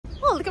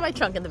Oh, look at my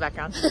trunk in the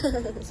background.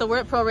 So we're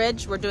at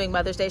Pearlridge. We're doing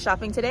Mother's Day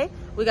shopping today.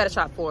 We got to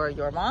shop for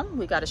your mom.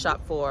 We got to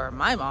shop for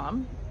my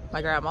mom,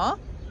 my grandma,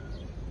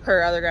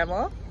 her other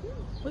grandma.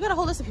 We got a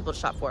whole list of people to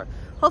shop for.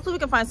 Hopefully we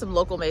can find some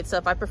local made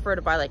stuff. I prefer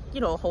to buy like,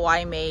 you know,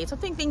 Hawaiian made,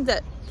 things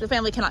that the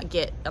family cannot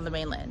get on the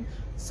mainland.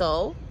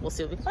 So we'll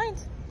see what we can find.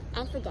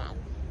 And for Dad.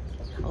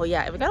 Oh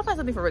yeah, we gotta find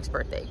something for Rick's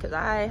birthday because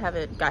I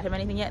haven't got him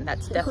anything yet, and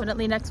that's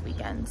definitely next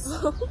weekend.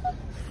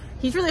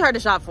 He's really hard to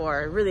shop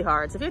for, really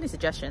hard. So if you have any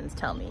suggestions,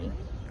 tell me.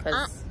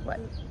 Cause what?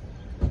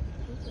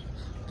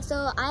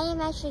 So I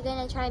am actually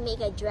gonna try and make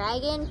a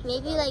dragon,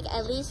 maybe like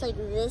at least like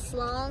this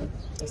long.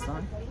 This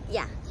long?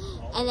 Yeah,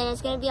 and then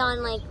it's gonna be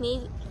on like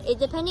maybe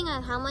depending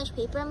on how much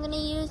paper I'm gonna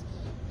use.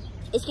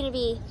 It's gonna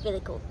be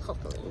really cool,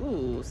 hopefully.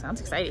 Ooh, sounds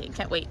exciting!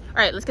 Can't wait. All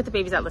right, let's get the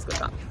babies out. Let's go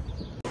shop.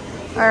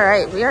 All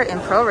right, we are in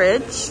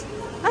Pearlridge.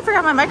 I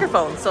forgot my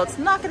microphone, so it's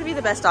not gonna be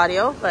the best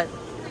audio, but.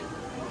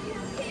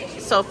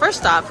 So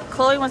first off,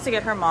 Chloe wants to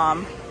get her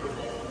mom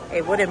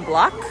a wooden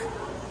block.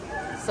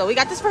 So we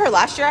got this for her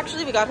last year,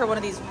 actually. We got her one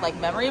of these like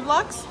memory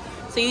blocks.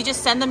 So you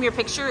just send them your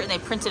picture and they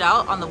print it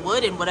out on the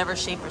wood in whatever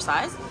shape or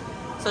size.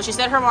 So she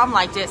said her mom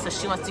liked it, so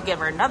she wants to give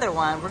her another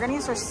one. We're gonna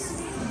use her,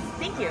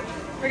 thank you.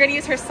 We're gonna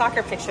use her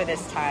soccer picture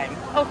this time.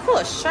 Oh cool,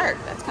 a shark,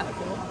 that's kind of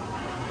cool.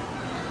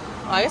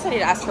 Oh, I guess I need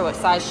to ask her what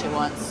size she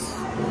wants.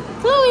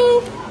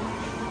 Chloe!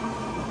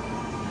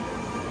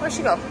 Where'd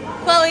she go?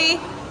 Chloe!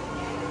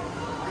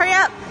 Hurry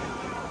up!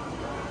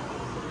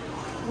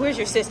 Where's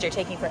your sister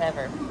taking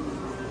forever?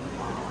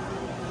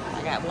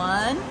 I got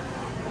one.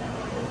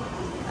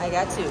 I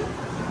got two.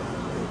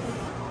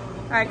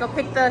 All right, go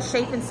pick the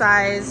shape and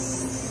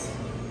size.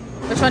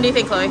 Which one do you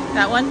think, Chloe?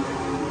 That one?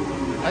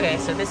 Okay,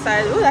 so this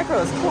size. Ooh, that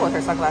girl is cool with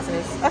her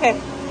sunglasses. Okay,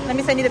 let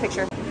me send you the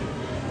picture.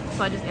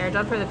 So I just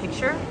airdropped her the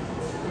picture,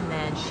 and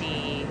then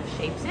she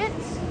shapes it,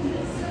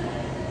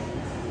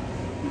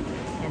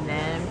 and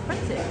then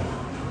prints it.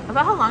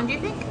 About how long do you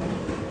think?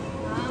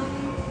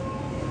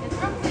 It's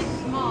roughly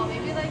small,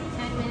 maybe like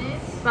 10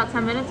 minutes. About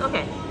 10 minutes?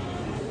 Okay.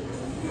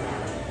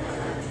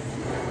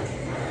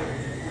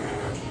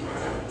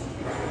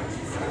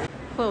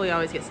 Chloe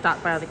always gets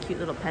stopped by all the cute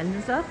little pens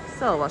and stuff.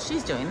 So while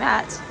she's doing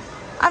that,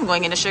 I'm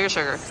going into Sugar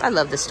Sugar. I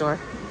love this store.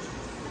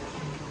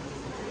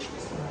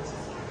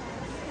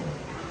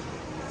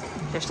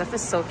 Their stuff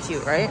is so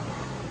cute, right?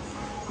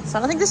 So I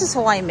don't think this is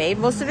Hawaiian made,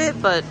 most of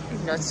it, but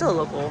you know, it's still a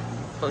local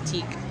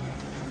boutique.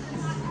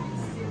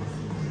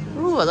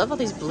 Ooh, I love all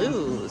these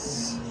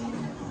blues.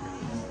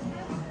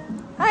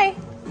 Hi.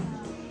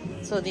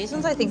 So these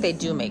ones I think they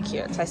do make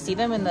here. I see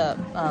them in the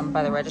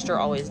by the register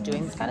always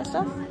doing this kind of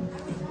stuff.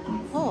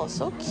 Oh,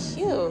 so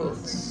cute.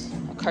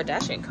 A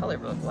Kardashian color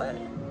book, what?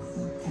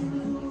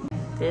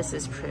 This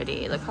is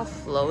pretty. Look how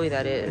flowy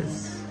that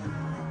is.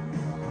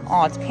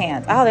 Oh, it's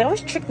pants. Oh, they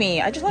always trick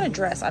me. I just want a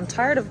dress. I'm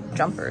tired of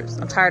jumpers.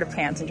 I'm tired of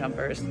pants and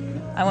jumpers.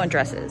 I want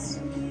dresses.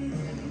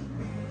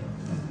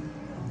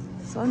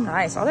 So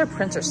nice. All their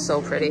prints are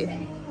so pretty.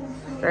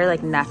 Very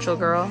like natural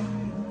girl.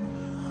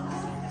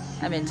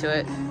 I'm into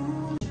it.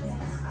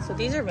 So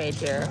these are made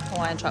here.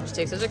 Hawaiian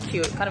chopsticks. Those are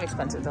cute. Kind of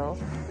expensive though.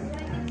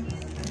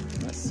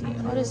 Let's see.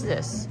 What is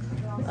this?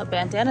 A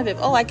bandana bib.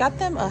 Oh, I got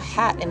them a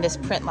hat in this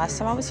print last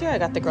time I was here. I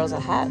got the girls a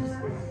hat.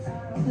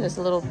 There's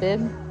a little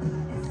bib.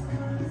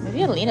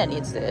 Maybe Alina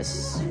needs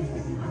this.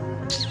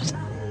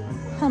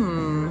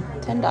 $10.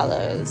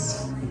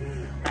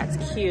 That's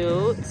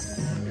cute.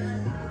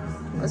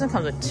 This one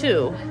comes with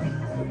 2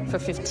 for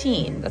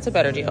 $15. That's a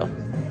better deal.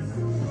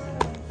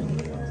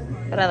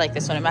 But I like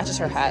this one. It matches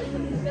her hat.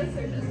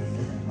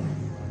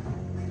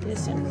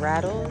 This and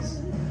rattles.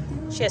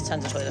 She has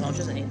tons of toys at home. She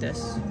doesn't need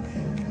this.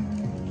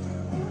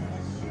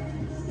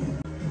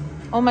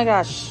 Oh my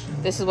gosh.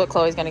 This is what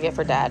Chloe's gonna get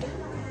for Dad.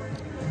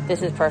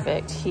 This is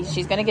perfect.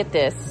 She's gonna get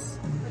this.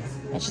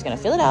 And she's gonna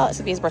fill it out. It's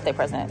gonna be his birthday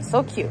present.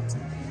 So cute.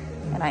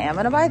 And I am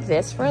gonna buy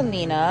this for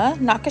Alina.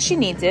 Not because she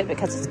needs it,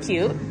 because it's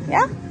cute.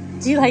 Yeah?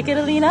 Do you like it,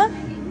 Alina?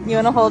 You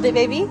wanna hold it,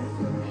 baby?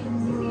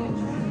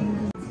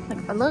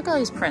 Look at all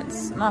these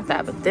prints. Not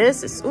that, but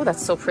this is, ooh,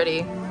 that's so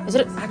pretty. Is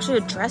it actually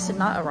a dress and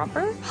not a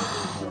romper?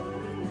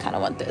 I kinda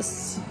want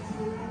this.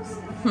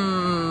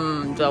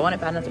 Do I want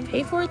it bad enough to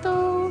pay for it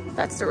though?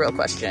 That's the real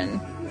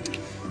question.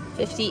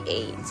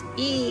 58.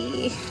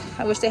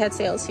 I wish they had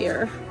sales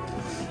here.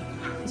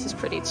 This is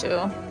pretty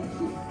too.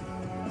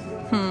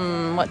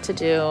 What to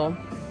do?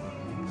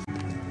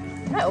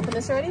 Can I open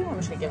this already? I'm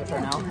just gonna give it to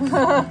her now.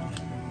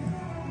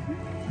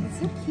 It's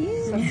so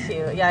cute. So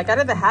cute. Yeah, I got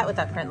her the hat with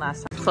that print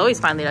last time. Chloe's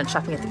finally done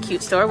shopping at the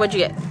cute store. What'd you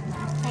get?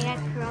 I got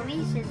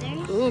Kuromi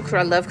scissors. Ooh,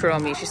 I love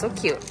Kuromi. She's so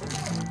cute.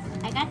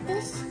 I got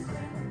this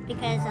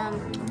because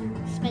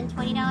spend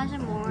 $20 or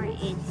more,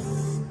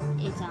 it's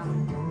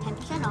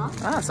 10% off.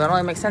 Ah, so it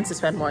only makes sense to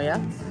spend more, yeah?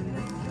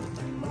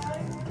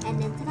 And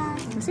then ta-da!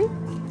 Let me see.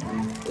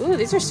 Ooh,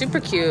 these are super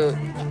cute.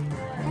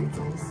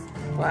 Pencils.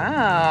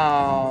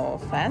 Wow,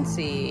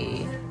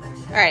 fancy.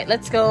 All right,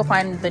 let's go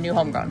find the new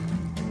homegrown.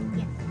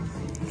 Yeah.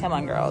 Come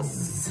on,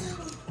 girls.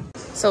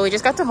 So we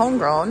just got to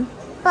homegrown,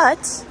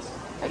 but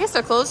I guess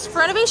they're closed for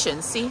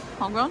renovations. See,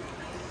 homegrown.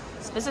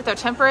 visit their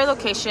temporary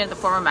location at the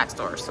former Mac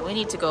store. So we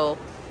need to go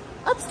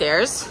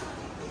upstairs,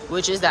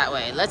 which is that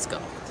way. Let's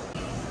go.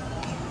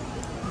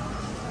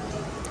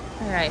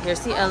 All right, here's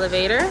the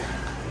elevator.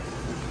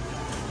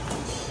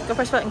 Go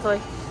press button,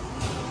 Chloe.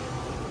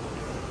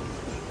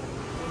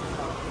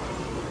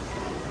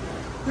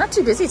 Not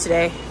too busy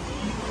today.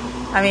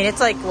 I mean, it's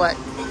like, what,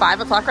 5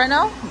 o'clock right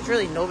now? There's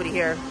really nobody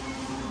here.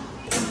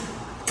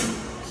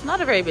 It's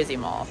not a very busy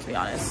mall, to be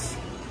honest.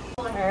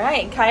 All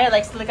right, Kaya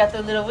likes to look out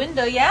the little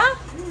window, yeah?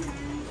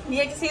 You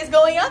like to see us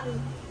going up?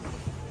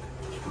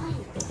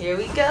 Here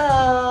we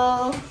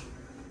go.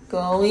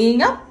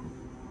 Going up.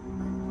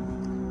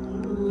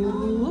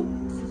 Ooh.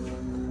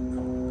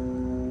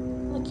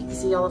 Look, you can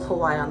see all of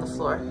Hawaii on the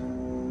floor.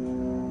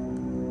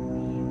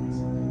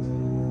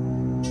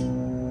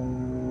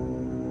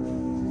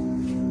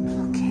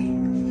 Okay,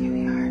 here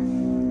we are.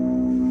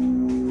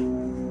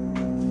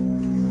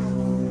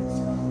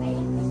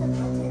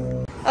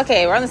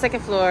 Okay, we're on the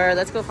 2nd floor.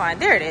 Let's go find,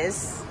 there it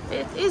is.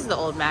 It is the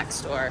old Mac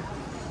store.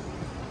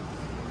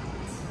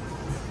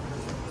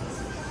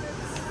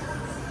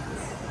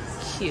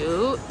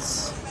 Cute.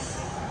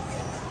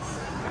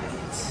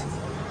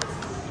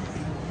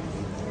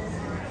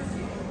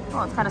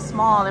 Oh, it's kind of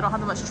small. They don't have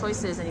that much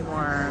choices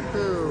anymore.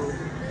 Boo.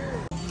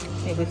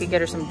 Maybe we could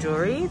get her some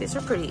jewelry. These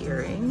are pretty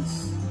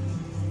earrings.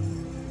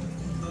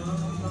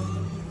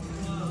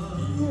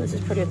 Ooh, this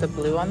is pretty with the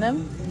blue on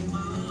them.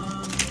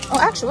 Oh,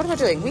 actually, what am I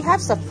doing? We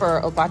have stuff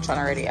for Obachan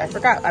already. I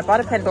forgot. I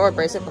bought a Pandora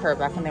bracelet for her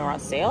back when they were on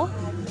sale.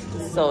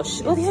 So,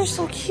 oh, these are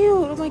so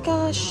cute. Oh my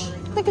gosh.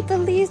 Look at the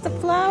leaves, the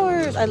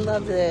flowers. I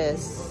love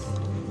this.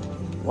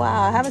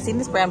 Wow, I haven't seen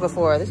this brand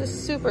before. This is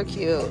super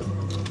cute.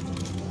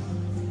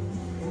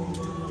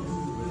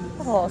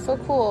 Oh, so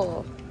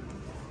cool.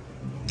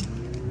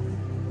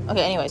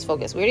 Okay, anyways,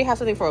 focus. We already have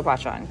something for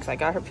Obachan because I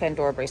got her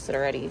Pandora bracelet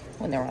already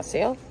when they were on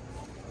sale.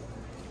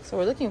 So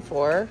we're looking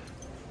for...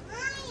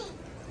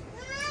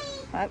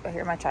 Oh, I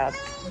hear my child.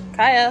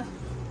 Kaya.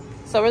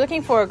 So we're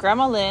looking for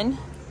Grandma Lynn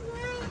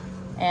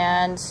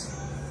and...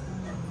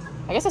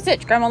 I guess that's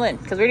it, Grandma Lynn,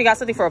 because we already got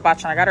something for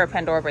Obachan. I got her a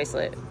Pandora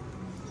bracelet.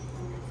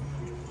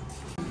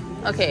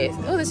 Okay,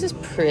 oh, this is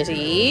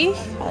pretty.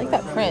 I like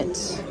that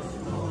print.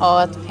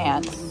 Oh, that's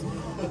pants.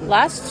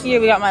 Last year,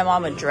 we got my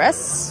mom a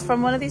dress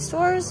from one of these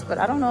stores, but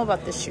I don't know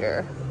about this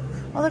year.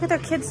 Oh, look at their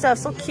kid stuff,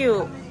 so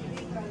cute.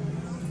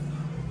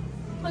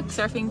 Look,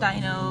 surfing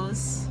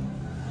dinos.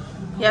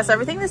 Yes,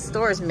 everything in this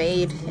store is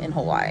made in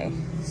Hawaii.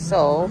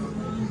 So,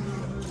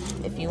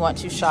 if you want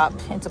to shop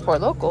and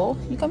support local,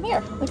 you come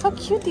here. Look how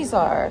cute these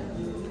are.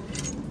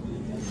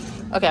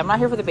 Okay, I'm not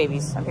here for the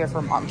babies. I'm here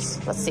for moms.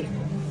 Let's see.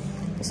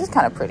 This is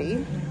kind of pretty.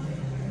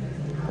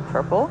 The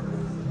purple.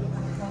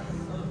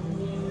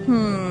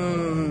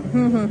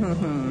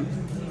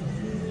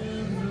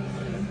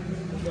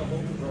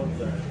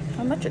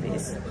 How much are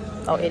these?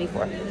 Oh,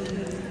 84.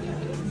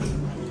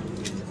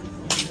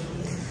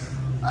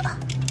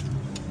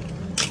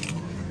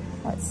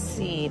 Let's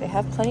see. They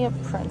have plenty of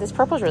print. This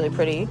purple is really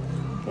pretty.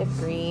 They have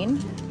green.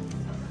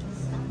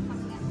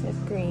 They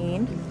have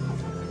green.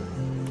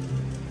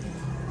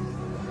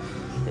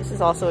 This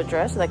is also a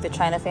dress, like the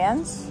China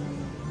fans.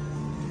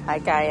 Hi,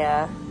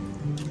 Gaia.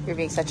 You're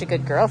being such a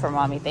good girl for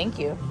mommy. Thank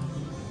you.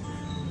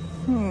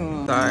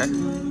 Sorry.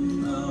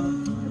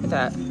 Look at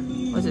that.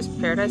 What's this?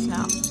 Paradise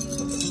Now?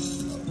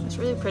 It's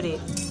really pretty.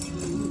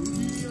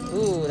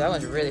 Ooh, that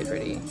one's really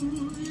pretty.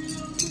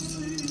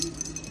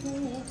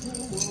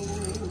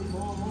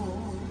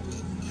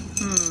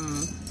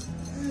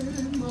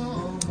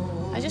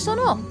 I just don't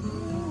know.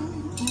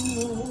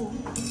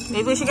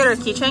 Maybe we should get her a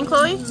keychain,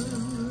 Chloe?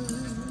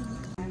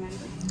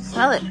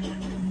 Smell it.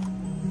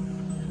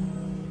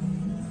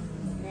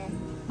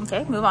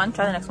 Okay, move on.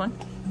 Try the next one.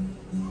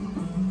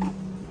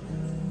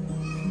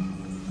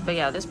 But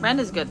yeah, this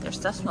brand is good. Their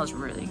stuff smells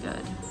really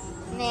good.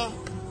 Nah,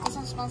 this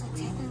one smells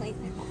exactly like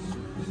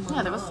that.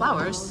 Yeah, they're with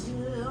flowers.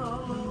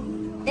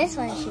 This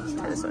one should smell.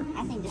 Try this one.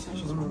 I think this one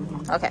should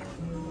smell. Okay.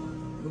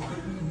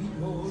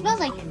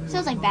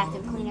 Smells like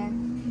bathroom cleaner.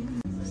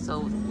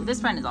 So this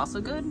brand is also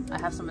good. I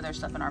have some of their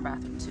stuff in our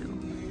bathroom too.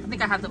 I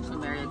think I have the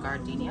Plumeria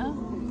Gardenia.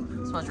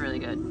 It smells really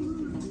good.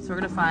 So we're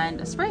gonna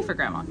find a spray for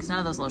Grandma because none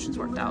of those lotions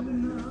worked out.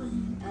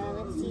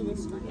 Let's see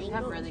this one. They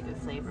have really good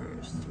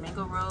flavors.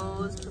 Mango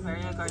Rose,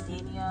 Plumeria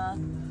Gardenia,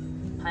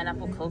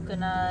 Pineapple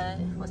Coconut.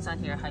 What's on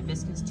here?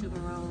 Hibiscus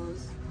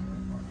Tuberose,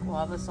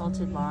 Guava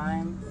Salted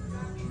Lime,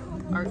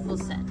 Artful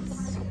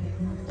Scents.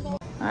 All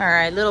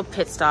right, little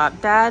pit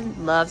stop. Dad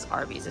loves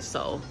Arby's,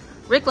 so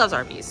Rick loves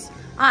Arby's.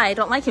 I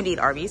don't like him to eat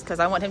Arby's because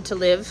I want him to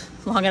live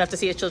long enough to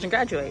see his children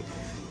graduate.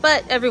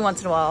 But every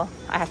once in a while,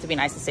 I have to be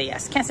nice and say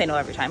yes. Can't say no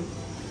every time.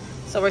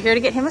 So we're here to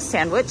get him a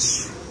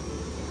sandwich.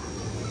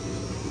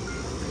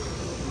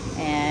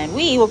 And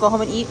we will go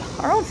home and eat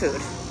our own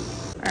food.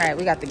 All right,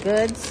 we got the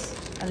goods.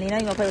 Alina,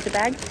 you gonna play with the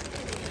bag?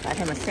 Got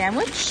him a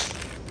sandwich.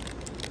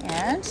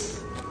 And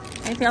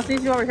anything else we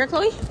need to do over here,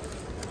 Chloe?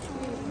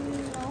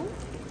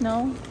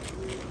 No?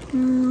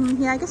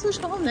 Yeah, I guess we'll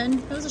just go home then.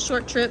 It was a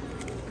short trip.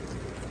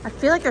 I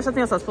feel like there's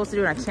something else I was supposed to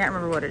do and I can't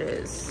remember what it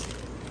is.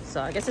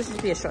 So I guess this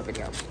should be a short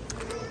video.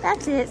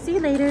 That's it. See you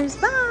later.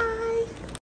 Bye.